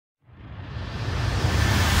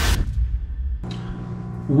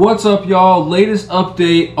What's up, y'all? Latest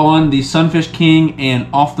update on the Sunfish King and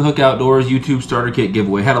Off the Hook Outdoors YouTube starter kit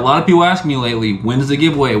giveaway. Had a lot of people asking me lately, when's the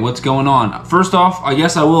giveaway? What's going on? First off, I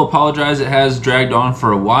guess I will apologize. It has dragged on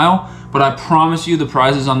for a while, but I promise you the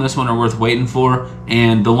prizes on this one are worth waiting for,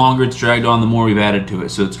 and the longer it's dragged on, the more we've added to it,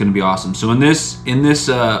 so it's going to be awesome. So in this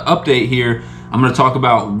update here, I'm going to talk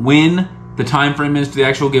about when the time frame is for the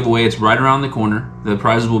actual giveaway. It's right around the corner. The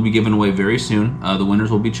prizes will be given away very soon. The winners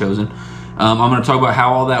will be chosen. I'm going to talk about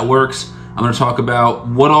how all that works. I'm going to talk about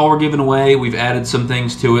what all we're giving away. We've added some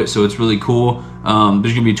things to it, so it's really cool.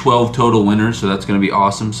 There's going to be 12 total winners, so that's going to be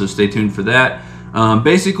awesome, so stay tuned for that.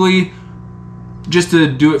 Basically, just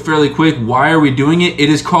to do it fairly quick, why are we doing it? It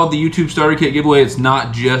is called the YouTube Starter Kit Giveaway. It's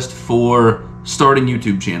not just for starting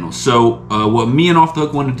YouTube channels. So what me and Off the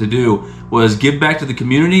Hook wanted to do was give back to the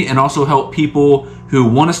community and also help people who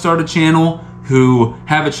want to start a channel, who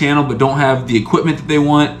have a channel but don't have the equipment that they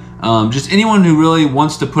want. Just anyone who really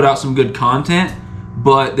wants to put out some good content,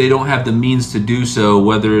 but they don't have the means to do so,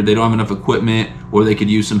 whether they don't have enough equipment or they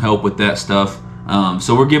could use some help with that stuff.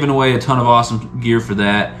 So we're giving away a ton of awesome gear for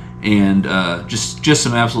that, and just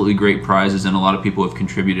some absolutely great prizes, and a lot of people have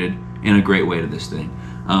contributed in a great way to this thing.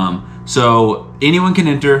 So anyone can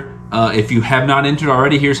enter. If you have not entered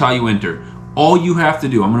already, here's how you enter. All you have to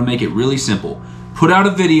do, I'm going to make it really simple. Put out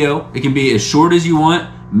a video. It can be as short as you want,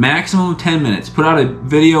 maximum 10 minutes. Put out a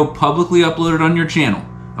video publicly uploaded on your channel,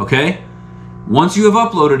 okay? Once you have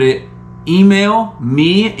uploaded it, email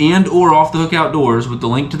me and or Off the Hook Outdoors with the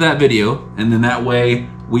link to that video, and then that way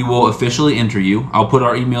we will officially enter you. I'll put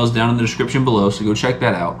our emails down in the description below, so go check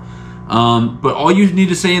that out. But all you need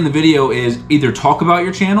to say in the video is either talk about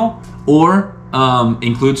your channel or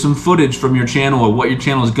include some footage from your channel or what your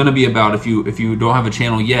channel is going to be about if you don't have a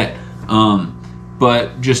channel yet.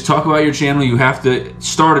 But just talk about your channel. You have to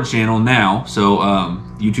start a channel now. So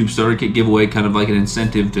YouTube Starter Kit Giveaway, kind of like an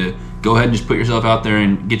incentive to go ahead and just put yourself out there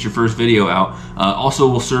and get your first video out. Also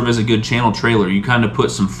will serve as a good channel trailer. You kind of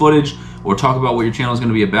put some footage or talk about what your channel is going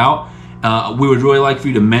to be about. We would really like for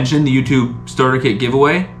you to mention the YouTube Starter Kit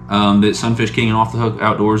Giveaway that Sunfish King and Off the Hook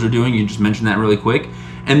Outdoors are doing. You just mention that really quick.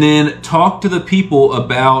 And then talk to the people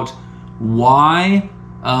about why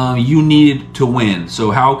you need to win.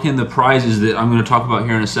 So how can the prizes that I'm going to talk about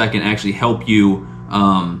here in a second actually help you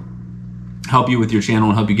with your channel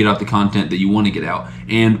and help you get out the content that you want to get out.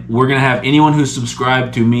 And we're going to have anyone who's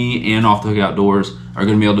subscribed to me and Off the Hook Outdoors are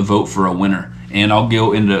going to be able to vote for a winner. And I'll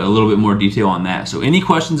go into a little bit more detail on that. So any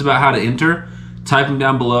questions about how to enter, type them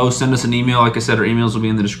down below. Send us an email. Like I said, our emails will be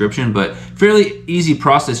in the description. But fairly easy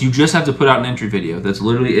process. You just have to put out an entry video. That's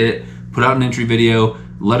literally it. Put out an entry video.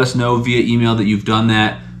 Let us know via email that you've done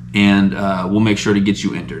that, and we'll make sure to get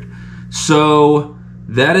you entered. So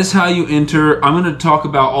that is how you enter. I'm going to talk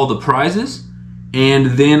about all the prizes,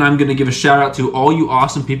 and then I'm going to give a shout out to all you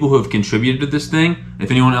awesome people who have contributed to this thing.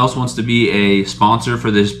 If anyone else wants to be a sponsor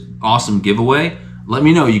for this awesome giveaway, let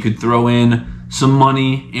me know. You could throw in some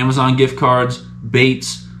money, Amazon gift cards,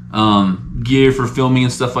 baits, gear for filming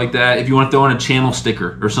and stuff like that. If you want to throw in a channel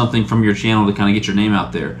sticker or something from your channel to kind of get your name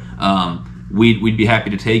out there, we'd be happy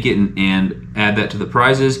to take it and add that to the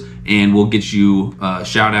prizes, and we'll get you a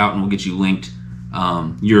shout out, and we'll get you linked,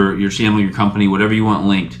 your channel, your company, whatever you want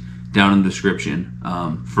linked down in the description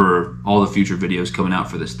for all the future videos coming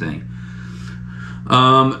out for this thing.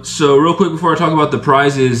 So real quick before I talk about the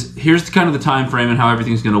prizes, here's kind of the time frame and how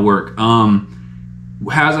everything's going to work.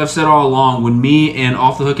 As I've said all along, when me and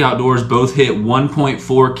Off the Hook Outdoors both hit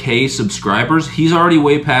 1.4K subscribers, he's already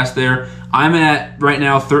way past there. I'm at, right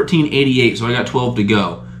now, 1388, so I got 12 to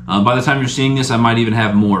go. By the time you're seeing this, I might even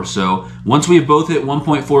have more. So once we've both hit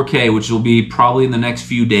 1.4K, which will be probably in the next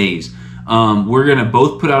few days, we're going to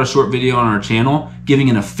both put out a short video on our channel giving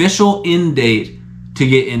an official end date to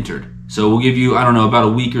get entered. So we'll give you, I don't know, about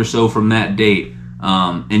a week or so from that date.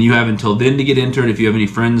 And you have until then to get entered. If you have any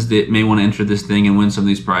friends that may want to enter this thing and win some of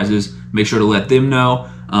these prizes, make sure to let them know.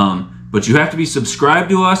 But you have to be subscribed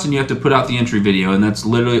to us, and you have to put out the entry video, and that's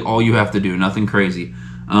literally all you have to do, nothing crazy.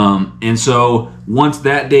 And so once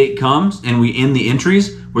that date comes and we end the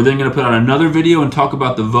entries, we're then going to put out another video and talk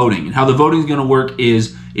about the voting. And how the voting is going to work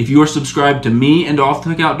is, if you are subscribed to me and Off the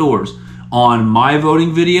Hook Outdoors, on my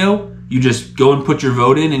voting video, you just go and put your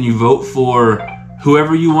vote in, and you vote for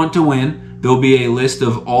whoever you want to win. There'll be a list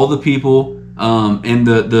of all the people in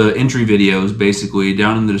the entry videos, basically,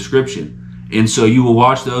 down in the description. And so you will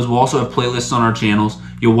watch those. We'll also have playlists on our channels.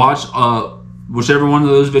 You'll watch whichever one of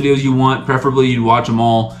those videos you want. Preferably you'd watch them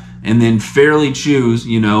all, and then fairly choose,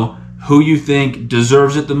 you know, who you think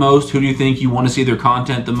deserves it the most, who do you think you want to see their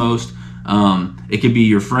content the most. It could be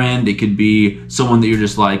your friend. It could be someone that you're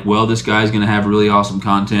just like, well, this guy's going to have really awesome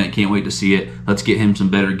content. Can't wait to see it. Let's get him some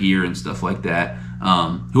better gear and stuff like that.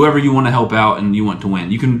 Whoever you want to help out and you want to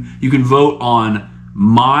win. You can vote on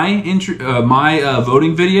my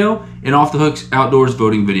voting video and Off the Hooks Outdoors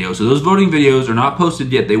voting video. So those voting videos are not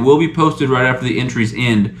posted yet. They will be posted right after the entries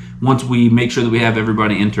end once we make sure that we have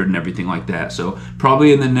everybody entered and everything like that. So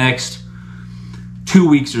probably in the next 2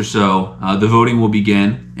 weeks or so, the voting will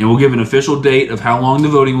begin, and we'll give an official date of how long the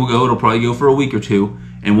voting will go. It'll probably go for a week or two.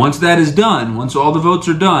 And once that is done, once all the votes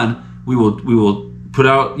are done, we will put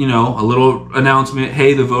out, you know, a little announcement.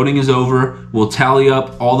 Hey, the voting is over. We'll tally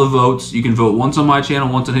up all the votes. You can vote once on my channel,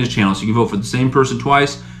 once on his channel. So you can vote for the same person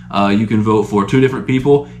twice. You can vote for 2 different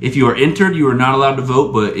people. If you are entered, you are not allowed to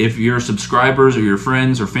vote, but if your subscribers or your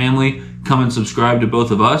friends or family come and subscribe to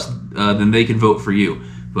both of us, then they can vote for you.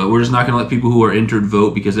 But we're just not going to let people who are entered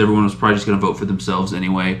vote, because everyone was probably just going to vote for themselves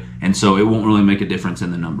anyway, and so it won't really make a difference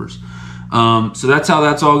in the numbers. So that's how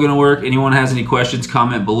that's all going to work. Anyone has any questions,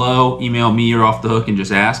 comment below, email me or Off the Hook and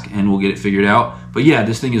just ask, and we'll get it figured out. But yeah,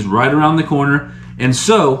 this thing is right around the corner. And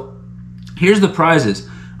so here's the prizes.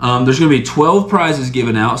 There's going to be 12 prizes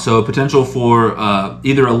given out, so a potential for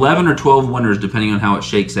either 11 or 12 winners, depending on how it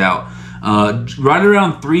shakes out. Right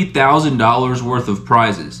around $3,000 worth of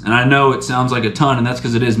prizes. And I know it sounds like a ton, and that's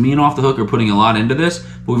because it is. Me and Off the Hook are putting a lot into this,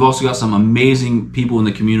 but we've also got some amazing people in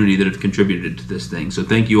the community that have contributed to this thing. So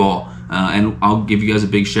thank you all. And I'll give you guys a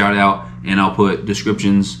big shout out, and I'll put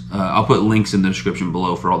descriptions, I'll put links in the description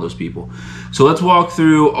below for all those people. So let's walk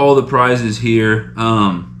through all the prizes here.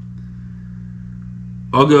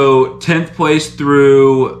 I'll go 10th place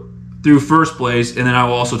through first place, and then I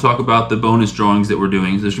will also talk about the bonus drawings that we're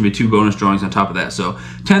doing. There's going to be 2 bonus drawings on top of that. So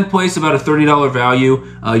 10th place, about a $30 value.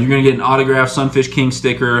 You're going to get an autographed Sunfish King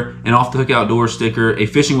sticker, an Off the Hook Outdoors sticker, a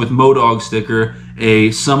Fishing with Modog sticker,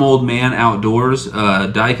 a Some Old Man Outdoors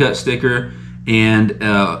die cut sticker, and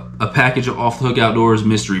a package of Off the Hook Outdoors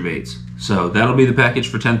mystery baits. So that'll be the package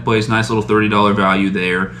for 10th place. Nice little $30 value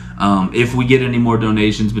there. If we get any more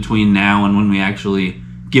donations between now and when we actually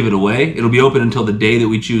give it away, it'll be open until the day that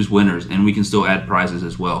we choose winners, and we can still add prizes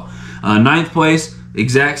as well. 9th place,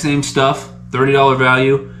 exact same stuff, $30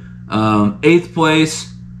 value. 8th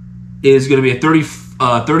place is going to be a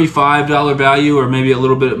 $35 value, or maybe a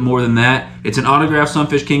little bit more than that. It's an autographed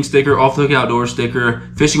Sunfish King sticker, Off the Hook Outdoors sticker,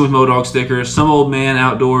 Fishing with Modog sticker, Some Old Man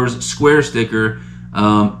Outdoors square sticker,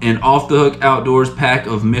 an Off the Hook Outdoors pack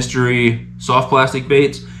of mystery soft plastic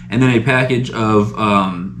baits, and then a package of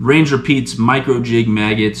Ranger Pete's micro jig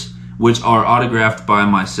maggots, which are autographed by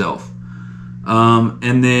myself.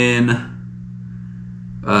 And then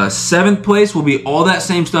 7th place will be all that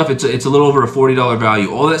same stuff. It's a little over a $40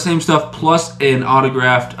 value. All that same stuff plus an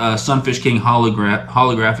autographed Sunfish King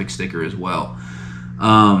holographic sticker as well.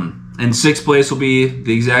 And 6th place will be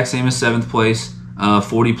the exact same as 7th place.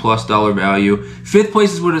 $40+ value. 5th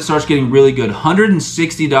place is when it starts getting really good.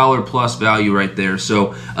 $160 plus value right there.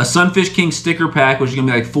 So a Sunfish King sticker pack, which is going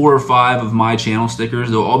to be like 4 or 5 of my channel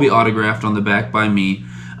stickers. They'll all be autographed on the back by me.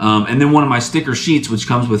 And then one of my sticker sheets, which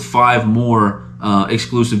comes with 5 more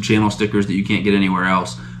exclusive channel stickers that you can't get anywhere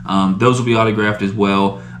else. Those will be autographed as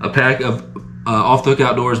well. A pack of Off the Hook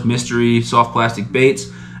Outdoors mystery soft plastic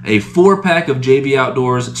baits. A 4-pack of JV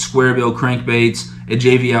Outdoors square bill crankbaits. A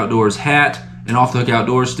JV Outdoors hat. An Off the Hook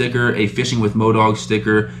Outdoors sticker, a Fishing with Modog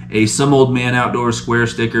sticker, a Some Old Man Outdoors square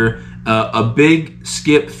sticker, a Big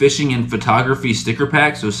Skip Fishing and Photography sticker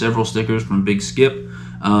pack, so several stickers from Big Skip,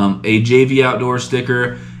 a JV Outdoors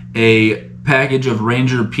sticker, a package of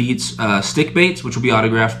Ranger Pete's stick baits, which will be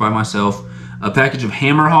autographed by myself, a package of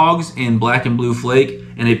Hammer Hogs in black and blue flake,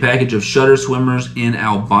 and a package of Shutter Swimmers in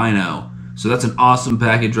albino. So that's an awesome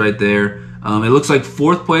package right there. It looks like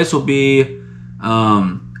 4th place will be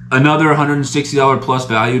another $160 plus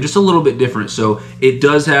value, just a little bit different. So it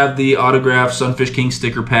does have the autographed Sunfish King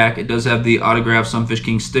sticker pack. It does have the autographed Sunfish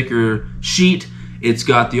King sticker sheet. It's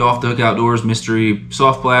got the Off the Hook Outdoors mystery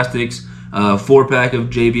soft plastics, 4-pack of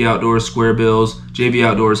JV Outdoors square bills, JV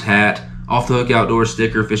Outdoors hat, Off the Hook Outdoors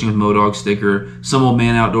sticker, Fishing with Modog sticker, Some Old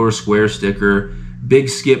Man Outdoors square sticker, Big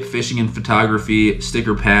Skip Fishing and Photography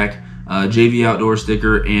sticker pack, JV Outdoor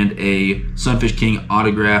sticker, and a Sunfish King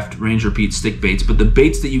autographed Ranger Pete stick baits. But the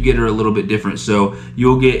baits that you get are a little bit different. So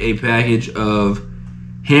you'll get a package of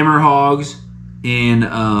Hammer Hogs in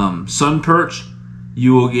Sun Perch.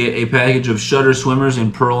 You will get a package of Shutter Swimmers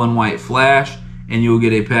in Pearl and White Flash. And you will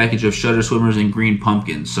get a package of Shutter Swimmers in Green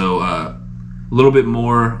Pumpkin. So a little bit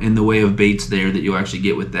more in the way of baits there that you'll actually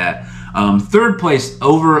get with that. 3rd place,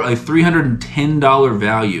 over a $310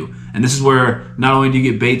 value. And this is where not only do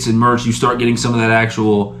you get baits and merch, you start getting some of that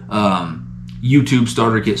actual YouTube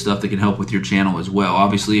starter kit stuff that can help with your channel as well.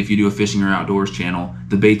 Obviously, if you do a fishing or outdoors channel,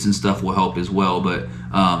 the baits and stuff will help as well, but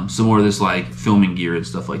some more of this like filming gear and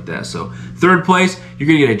stuff like that. So third place, you're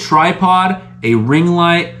gonna get a tripod, a ring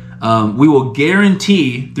light. We will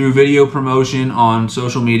guarantee through video promotion on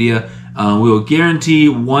social media, we will guarantee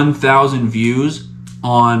 1,000 views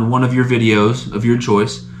on one of your videos of your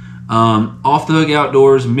choice. Off the Hook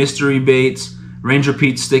Outdoors mystery baits, Ranger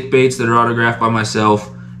Pete stick baits that are autographed by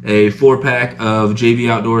myself, a 4-pack of JV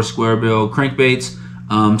Outdoors square bill crankbaits,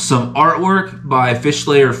 some artwork by Fish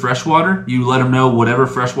Slayer Freshwater. You let him know whatever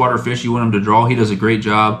freshwater fish you want him to draw. He does a great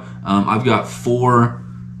job. I've got 4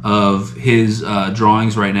 of his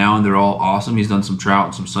drawings right now, and they're all awesome. He's done some trout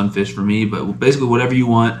and some sunfish for me, but basically whatever you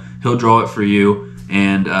want, he'll draw it for you,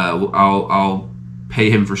 and I'll pay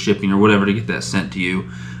him for shipping or whatever to get that sent to you.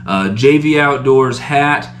 JV Outdoors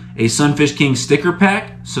hat, a Sunfish King sticker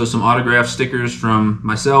pack, so some autographed stickers from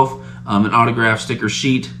myself, an autographed sticker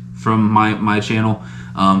sheet from my channel,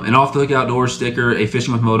 an Off the Hook Outdoors sticker, a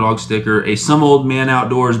Fishing with Modog sticker, a Some Old Man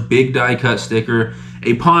Outdoors big die cut sticker,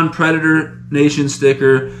 a Pond Predator Nation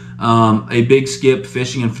sticker, a Big Skip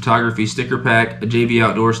fishing and photography sticker pack, a JV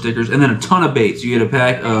Outdoors stickers, and then a ton of baits. You get a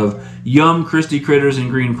pack of Yum Christy Critters in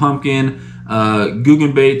green pumpkin,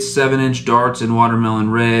 Guggen baits 7-inch darts in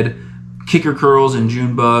watermelon red, Kicker Curls in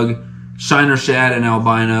June bug, Shiner Shad in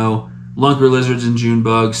albino, Lunker Lizards in June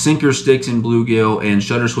bug, Sinker Sticks in bluegill, and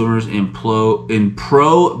Shutter Swimmers in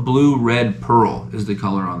Pro Blue Red Pearl is the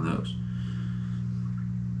color on those.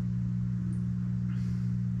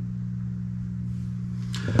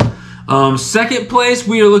 Second place,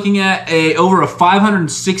 we are looking at over a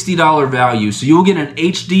 $560 value. So you'll get an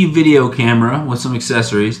HD video camera with some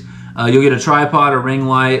accessories. You'll get a tripod, a ring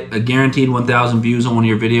light, a guaranteed 1,000 views on one of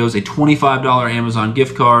your videos, a $25 Amazon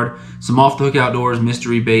gift card, some Off the Hook Outdoors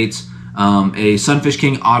mystery baits, a Sunfish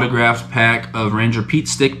King autographed pack of Ranger Pete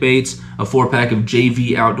stick baits, a 4-pack of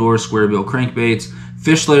JV Outdoors square bill crankbaits,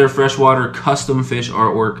 Fish Slayer Freshwater custom fish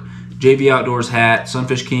artwork, JV Outdoors hat,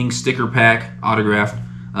 Sunfish King sticker pack autographed,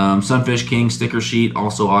 Sunfish King sticker sheet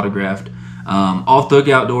also autographed, Off the Hook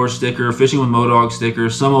Outdoors sticker, Fishing with Modog sticker,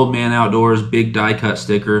 Some Old Man Outdoors big die cut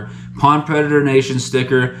sticker, Pond Predator Nation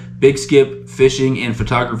sticker, Big Skip fishing and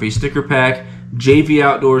photography sticker pack, JV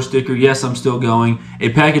Outdoors sticker, yes I'm still going, a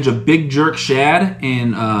package of Big Jerk shad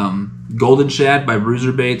and golden shad by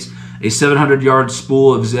Bruiser Baits, a 700-yard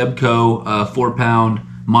spool of Zebco 4-pound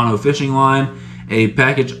mono fishing line, a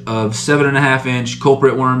package of 7.5-inch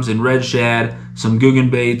culprit worms and red shad, some Guggen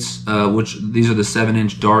baits, which these are the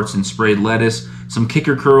 7-inch darts and sprayed lettuce, some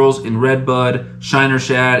Kicker Curls in red bud, Shiner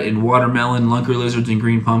Shad in watermelon, Lunker Lizards in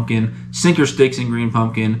green pumpkin, Sinker Sticks in green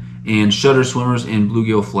pumpkin, and Shutter Swimmers in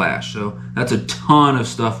bluegill flash. So that's a ton of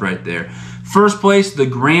stuff right there. First place, the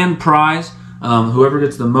grand prize, whoever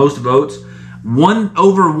gets the most votes,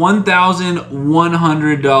 over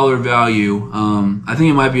 $1,100 value. I think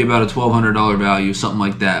it might be about a $1,200 value, something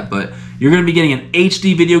like that. But you're going to be getting an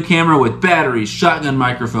HD video camera with batteries, shotgun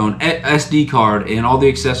microphone, SD card, and all the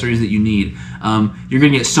accessories that you need. You're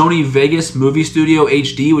going to get Sony Vegas Movie Studio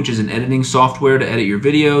HD, which is an editing software to edit your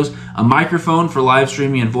videos, a microphone for live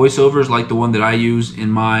streaming and voiceovers like the one that I use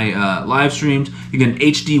in my live streams. You get an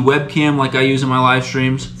HD webcam like I use in my live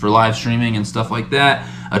streams for live streaming and stuff like that.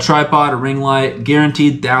 A tripod, a ring light,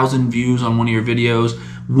 guaranteed 1,000 views on one of your videos,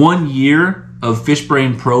 1 year of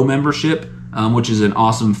FishBrain Pro membership, which is an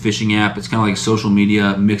awesome fishing app. It's kind of like social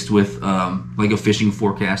media mixed with like a fishing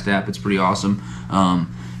forecast app. It's pretty awesome.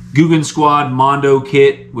 Guggen Squad Mondo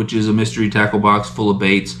Kit, which is a mystery tackle box full of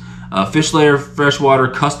baits. Fish Slayer Freshwater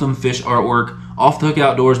custom fish artwork. Off the Hook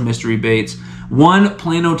Outdoors mystery baits. 1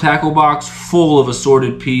 Plano tackle box full of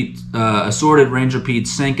assorted Ranger Pete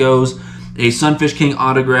Senkos. A Sunfish King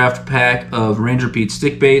autographed pack of Ranger Pete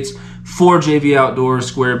stick baits, 4 JV Outdoors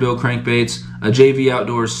square bill crankbaits, a JV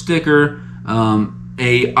Outdoors sticker,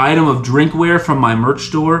 a item of drinkware from my merch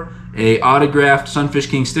store, a autographed Sunfish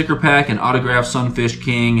King sticker pack, an autographed Sunfish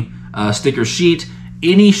King sticker sheet,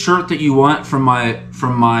 any shirt that you want from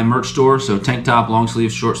my merch store, so tank top, long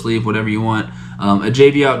sleeve, short sleeve, whatever you want, a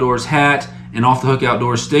JV Outdoors hat, an Off the Hook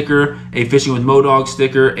Outdoors sticker, a Fishing with Modog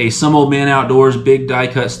sticker, a Some Old Man Outdoors big die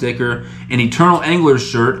cut sticker, an Eternal Anglers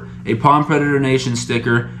shirt, a Pond Predator Nation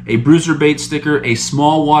sticker, a Bruiser Bait sticker, a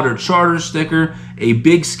Small Water Charter sticker, a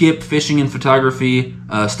Big Skip fishing and photography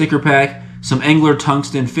sticker pack, some Angler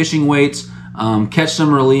Tungsten fishing weights, Catch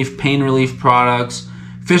Some Relief pain relief products,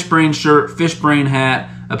 FishBrain shirt, FishBrain hat,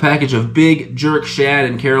 a package of Big Jerk shad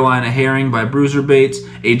and Carolina herring by Bruiser Baits,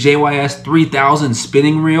 a JYS 3000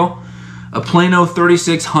 spinning reel, a Plano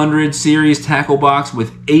 3600 series tackle box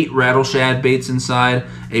with 8 rattle shad baits inside,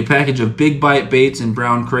 a package of Big Bite baits and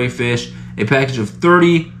brown crayfish, a package of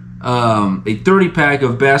 30, a 30 pack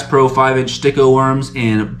of Bass Pro 5-inch sticko worms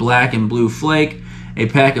in black and blue flake, a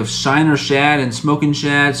pack of Shiner shad and smoking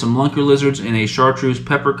shad, some lunker lizards in a chartreuse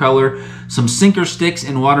pepper color, some sinker sticks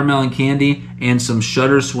in watermelon candy, and some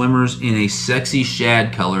shutter swimmers in a sexy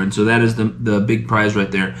shad color. And so that is the big prize right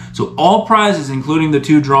there. So all prizes, including the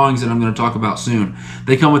 2 drawings that I'm going to talk about soon,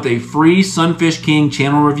 they come with a free Sunfish King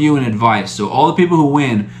channel review and advice. So all the people who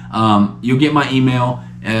win, you'll get my email.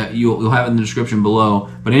 You'll have it in the description below.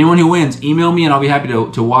 But anyone who wins, email me and I'll be happy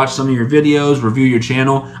to watch some of your videos, review your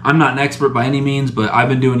channel. I'm not an expert by any means, but I've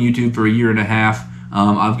been doing YouTube for a year and a half.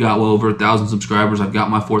 I've got well over 1,000 subscribers. I've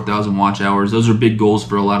got my 4,000 watch hours. Those are big goals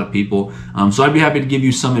for a lot of people. So I'd be happy to give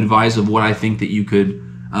you some advice of what I think that you could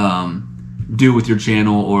do with your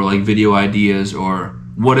channel, or like video ideas or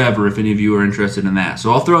whatever, if any of you are interested in that.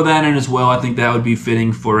 So I'll throw that in as well. I think that would be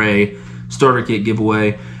fitting for a starter kit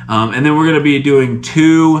giveaway. And then we're going to be doing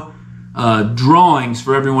 2 drawings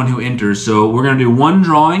for everyone who enters. So we're going to do 1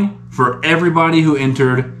 drawing for everybody who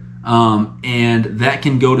entered, and that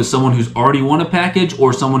can go to someone who's already won a package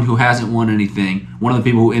or someone who hasn't won anything, one of the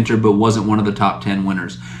people who entered but wasn't one of the top 10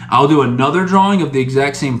 winners. I'll do another drawing of the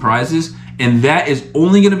exact same prizes, and that is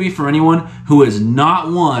only going to be for anyone who has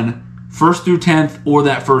not won 1st through 10th or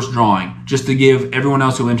that first drawing, just to give everyone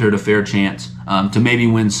else who entered a fair chance to maybe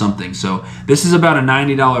win something. So this is about a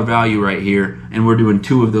 $90 value right here, and we're doing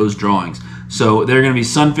 2 of those drawings. So they're going to be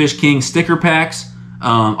Sunfish King sticker packs,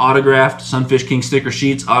 autographed, Sunfish King sticker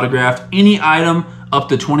sheets, autographed, any item up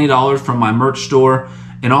to $20 from my merch store,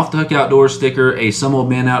 an Off the Hook Outdoors sticker, a Some Old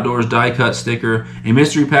Man Outdoors die cut sticker, a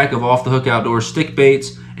mystery pack of Off the Hook Outdoors stick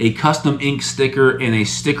baits, a custom ink sticker, and a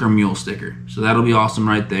sticker mule sticker. So that'll be awesome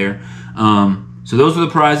right there. So those are the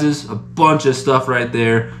prizes, a bunch of stuff right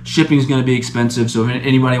there. Shipping's going to be expensive, so if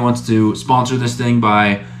anybody wants to sponsor this thing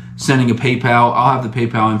by sending a PayPal, I'll have the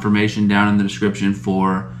PayPal information down in the description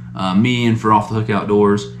for me and for Off the Hook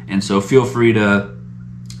Outdoors. And so feel free to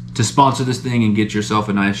sponsor this thing and get yourself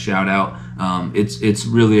a nice shout out. It's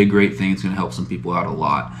really a great thing. It's going to help some people out a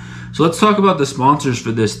lot. So let's talk about the sponsors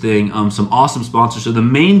for this thing. Some awesome sponsors. So the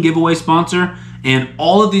main giveaway sponsor, and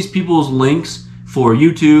all of these people's links for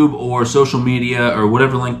YouTube or social media or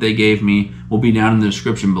whatever link they gave me will be down in the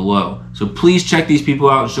description below. So please check these people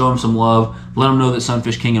out and show them some love. Let them know that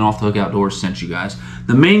Sunfish King and Off the Hook Outdoors sent you guys.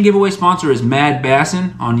 The main giveaway sponsor is Mad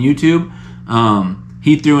Bassin on YouTube.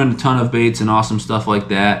 He threw in a ton of baits and awesome stuff like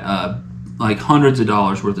that, like hundreds of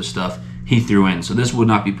dollars worth of stuff he threw in. So this would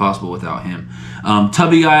not be possible without him.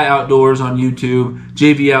 Tubby Guy Outdoors on YouTube,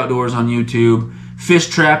 JV Outdoors on YouTube, Fish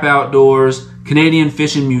Trap Outdoors, Canadian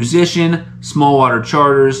Fishing Musician, Smallwater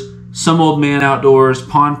Charters, Some Old Man Outdoors,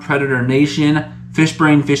 Pond Predator Nation,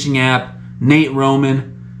 Fishbrain Fishing App, Nate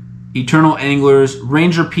Roman, Eternal Anglers,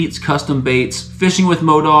 Ranger Pete's Custom Baits, Fishing with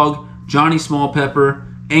Modog, Johnny Small Pepper,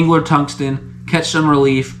 Angler Tungsten, Catch Some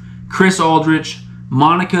Relief, Chris Aldrich,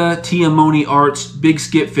 Monica Tiamoni Arts, Big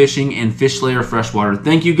Skip Fishing, and Fish Slayer Freshwater.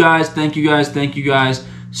 Thank you guys, thank you guys, thank you guys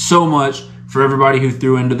so much for everybody who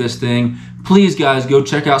threw into this thing. Please, guys, go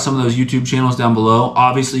check out some of those YouTube channels down below.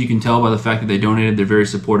 Obviously, you can tell by the fact that they donated. They're very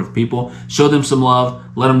supportive people. Show them some love.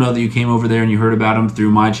 Let them know that you came over there and you heard about them through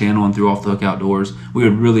my channel and through Off the Hook Outdoors. We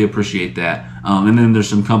would really appreciate that. And then there's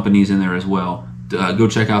some companies in there as well. Go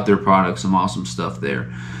check out their products. Some awesome stuff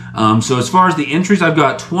there. So as far as the entries, I've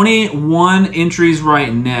got 21 entries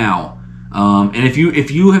right now. And if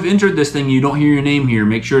you have entered this thing and you don't hear your name here,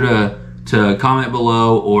 make sure to comment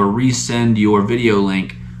below or resend your video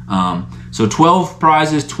link. So 12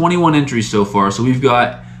 prizes, 21 entries so far. So we've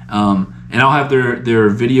got, and I'll have their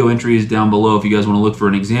video entries down below if you guys want to look for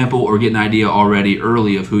an example or get an idea already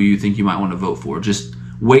early of who you think you might want to vote for. Just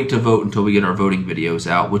wait to vote until we get our voting videos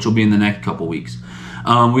out, which will be in the next couple weeks.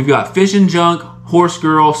 We've got Fish and Junk, Horse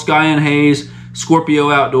Girl, Sky and Haze,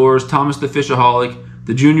 Scorpio Outdoors, Thomas the Fishaholic,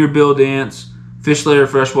 The Junior Bill Dance, Fish Slayer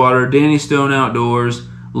Freshwater, Danny Stone Outdoors,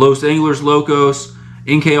 Los Anglers Locos,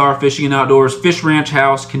 NKR Fishing and Outdoors, Fish Ranch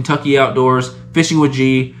House, Kentucky Outdoors, Fishing with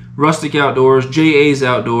G, Rustic Outdoors, JA's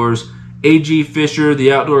Outdoors, AG Fisher,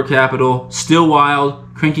 The Outdoor Capital, Still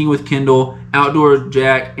Wild, Cranking with Kindle, Outdoor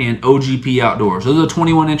Jack, and OGP Outdoors. Those are the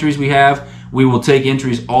 21 entries we have. We will take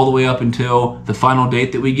entries all the way up until the final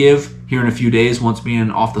date that we give here in a few days once me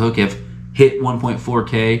and Off the Hook have hit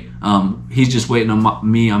 1.4K. He's just waiting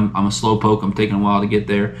on me. I'm a slow poke. I'm taking a while to get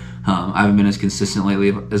there. I haven't been as consistent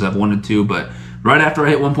lately as I've wanted to, but right after I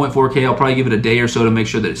hit 1.4K, I'll probably give it a day or so to make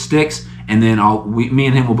sure that it sticks, and then me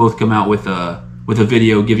and him will both come out with a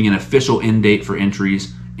video giving an official end date for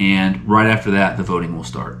entries, and right after that, the voting will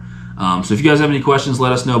start. So if you guys have any questions,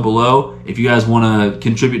 let us know below. If you guys want to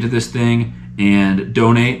contribute to this thing and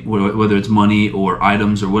donate, whether it's money or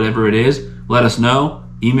items or whatever it is. Let us know.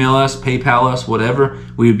 Email us, PayPal us, whatever.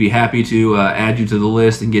 We would be happy to add you to the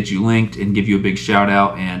list and get you linked and give you a big shout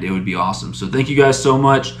out, and it would be awesome. So thank you guys so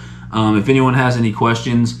much. If anyone has any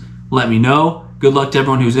questions, let me know. Good luck to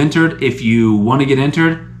everyone who's entered. If you want to get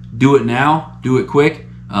entered, do it now. Do it quick.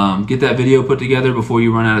 Get that video put together before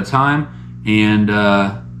you run out of time. And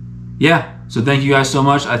yeah, so thank you guys so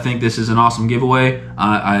much. I think this is an awesome giveaway.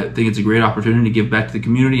 I think it's a great opportunity to give back to the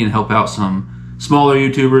community and help out some smaller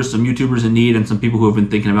YouTubers, some YouTubers in need, and some people who have been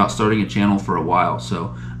thinking about starting a channel for a while.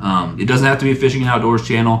 So it doesn't have to be a fishing and outdoors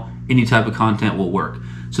channel. Any type of content will work.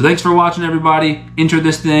 So thanks for watching, everybody. Enter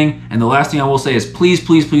this thing. And the last thing I will say is please,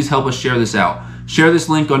 please, please help us share this out. Share this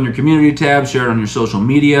link on your community tab. Share it on your social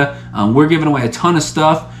media. We're giving away a ton of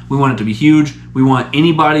stuff. We want it to be huge. We want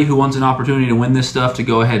anybody who wants an opportunity to win this stuff to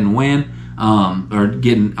go ahead and win. Or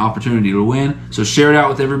get an opportunity to win. So share it out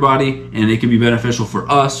with everybody, and it can be beneficial for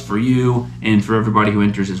us, for you, and for everybody who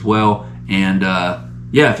enters as well. And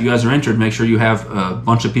yeah, if you guys are entered, make sure you have a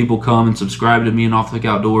bunch of people come and subscribe to me and Off the Hook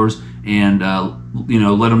Outdoors, and you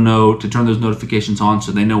know, let them know to turn those notifications on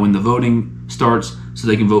so they know when the voting starts, so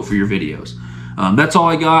they can vote for your videos. That's all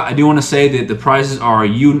I got. I do want to say that the prizes are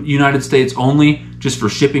United States only, just for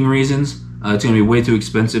shipping reasons. It's going to be way too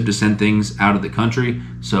expensive to send things out of the country.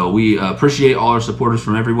 So we appreciate all our supporters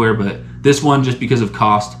from everywhere, but this one, just because of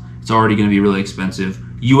cost, it's already going to be really expensive.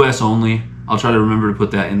 US only. I'll try to remember to put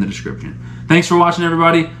that in the description. Thanks for watching,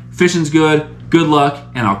 everybody. Fishing's good. Good luck,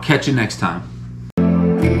 and I'll catch you next time.